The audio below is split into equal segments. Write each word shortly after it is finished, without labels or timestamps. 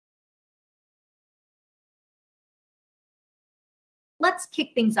let's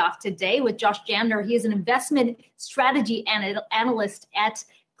kick things off today with Josh Jamner. He is an investment strategy analyst at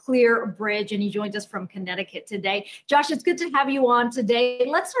ClearBridge, and he joins us from Connecticut today. Josh, it's good to have you on today.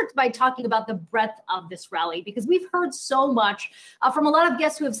 Let's start by talking about the breadth of this rally, because we've heard so much from a lot of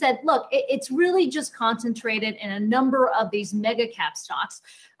guests who have said, look, it's really just concentrated in a number of these mega cap stocks.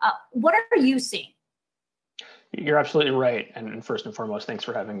 What are you seeing? You're absolutely right. And first and foremost, thanks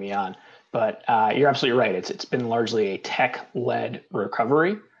for having me on. But you're absolutely right. It's been largely a tech-led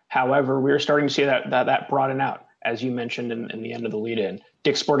recovery. However, we're starting to see that broaden out. As you mentioned in the end of the lead-in,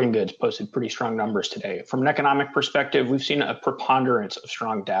 Dick's Sporting Goods posted pretty strong numbers today. From an economic perspective, we've seen a preponderance of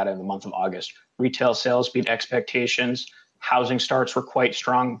strong data in the month of August. Retail sales beat expectations. Housing starts were quite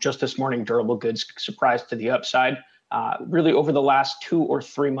strong. Just this morning, durable goods surprised to the upside. Really, over the last 2 or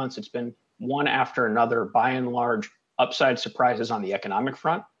 3 months, it's been one after another, by and large, upside surprises on the economic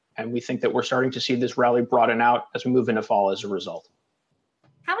front. And we think that we're starting to see this rally broaden out as we move into fall as a result.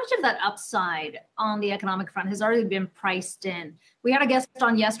 How much of that upside on the economic front has already been priced in? We had a guest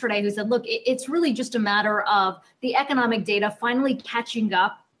on yesterday who said, look, it's really just a matter of the economic data finally catching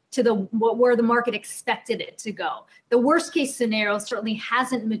up to where the market expected it to go. The worst case scenario certainly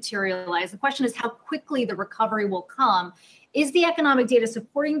hasn't materialized. The question is how quickly the recovery will come. Is the economic data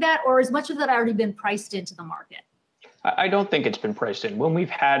supporting that, or has much of that already been priced into the market? I don't think it's been priced in. When we've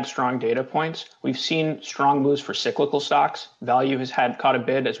had strong data points, we've seen strong moves for cyclical stocks. Value has caught a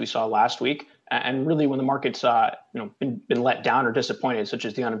bid, as we saw last week. And really, when the market's been let down or disappointed, such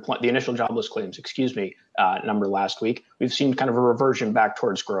as the initial jobless claims, number last week, we've seen kind of a reversion back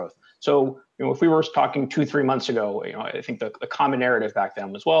towards growth. So, if we were talking 2-3 months ago, I think the common narrative back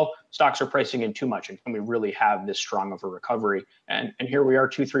then was, well, stocks are pricing in too much, and can we really have this strong of a recovery? And here we are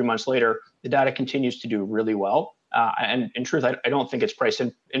 2-3 months later, the data continues to do really well. And in truth, I don't think it's priced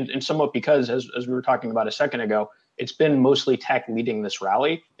in, and somewhat because, as we were talking about a second ago, it's been mostly tech leading this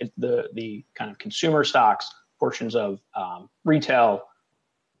rally. The kind of consumer stocks, portions of retail,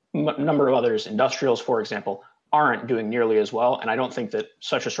 number of others, industrials, for example, aren't doing nearly as well. And I don't think that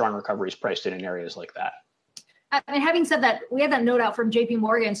such a strong recovery is priced in areas like that. And having said that, we had that note out from JP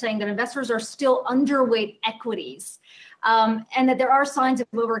Morgan saying that investors are still underweight equities, and that there are signs of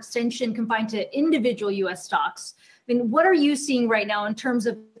overextension confined to individual U.S. stocks. I mean, what are you seeing right now in terms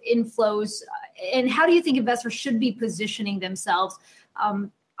of inflows, and how do you think investors should be positioning themselves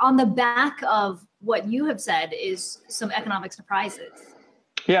on the back of what you have said is some economic surprises?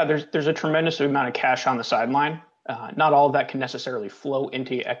 Yeah, there's a tremendous amount of cash on the sideline. Not all of that can necessarily flow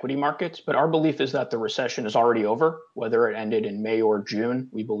into equity markets, but our belief is that the recession is already over, whether it ended in May or June.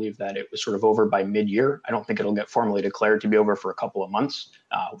 We believe that it was sort of over by mid-year. I don't think it'll get formally declared to be over for a couple of months,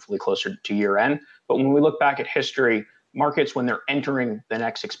 hopefully closer to year end. But when we look back at history, markets, when they're entering the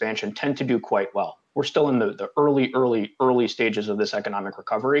next expansion, tend to do quite well. We're still in the early stages of this economic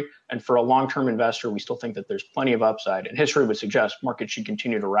recovery. And for a long-term investor, we still think that there's plenty of upside. And history would suggest markets should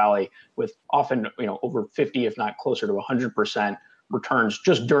continue to rally with often, over 50, if not closer to 100% returns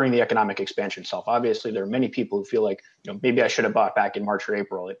just during the economic expansion itself. Obviously, there are many people who feel like, maybe I should have bought back in March or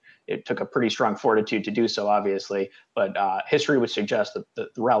April. It took a pretty strong fortitude to do so, obviously. But history would suggest that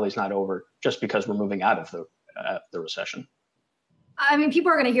the rally's not over just because we're moving out of the recession. I mean,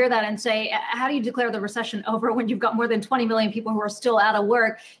 people are going to hear that and say, how do you declare the recession over when you've got more than 20 million people who are still out of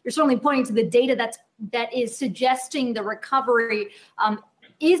work? You're certainly pointing to the data that is suggesting the recovery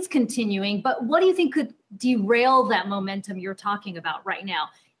is continuing. But what do you think could derail that momentum you're talking about right now?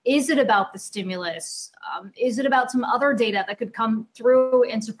 Is it about the stimulus? Is it about some other data that could come through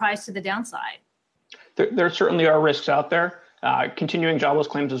and surprise to the downside? There certainly are risks out there. Continuing jobless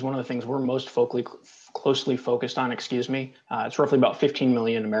claims is one of the things we're most closely focused on. It's roughly about 15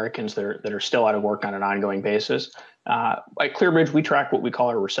 million Americans that are still out of work on an ongoing basis. At ClearBridge, we track what we call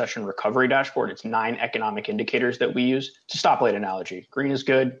our recession recovery dashboard. It's 9 economic indicators that we use. It's a stoplight analogy. Green is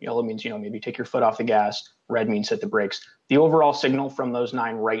good. Yellow means, maybe take your foot off the gas. Red means hit the brakes. The overall signal from those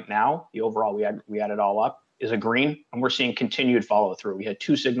 9 right now, we add it all up, is a green, and we're seeing continued follow through. We had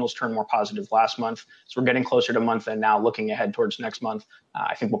 2 signals turn more positive last month, so we're getting closer to month end now, looking ahead towards next month.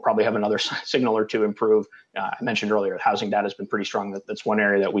 I think we'll probably have another signal or 2 improve. I mentioned earlier, housing data has been pretty strong. That's one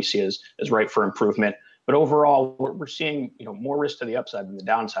area that we see as ripe for improvement. But overall, we're seeing more risk to the upside than the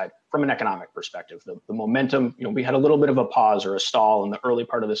downside from an economic perspective. The momentum, we had a little bit of a pause or a stall in the early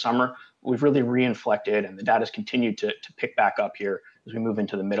part of the summer. We've really reinflected, and the data's continued to pick back up here as we move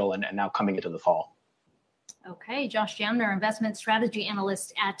into the middle and now coming into the fall. Okay, Josh Jamner, investment strategy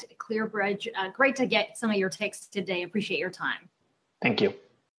analyst at ClearBridge. Great to get some of your takes today. Appreciate your time. Thank you.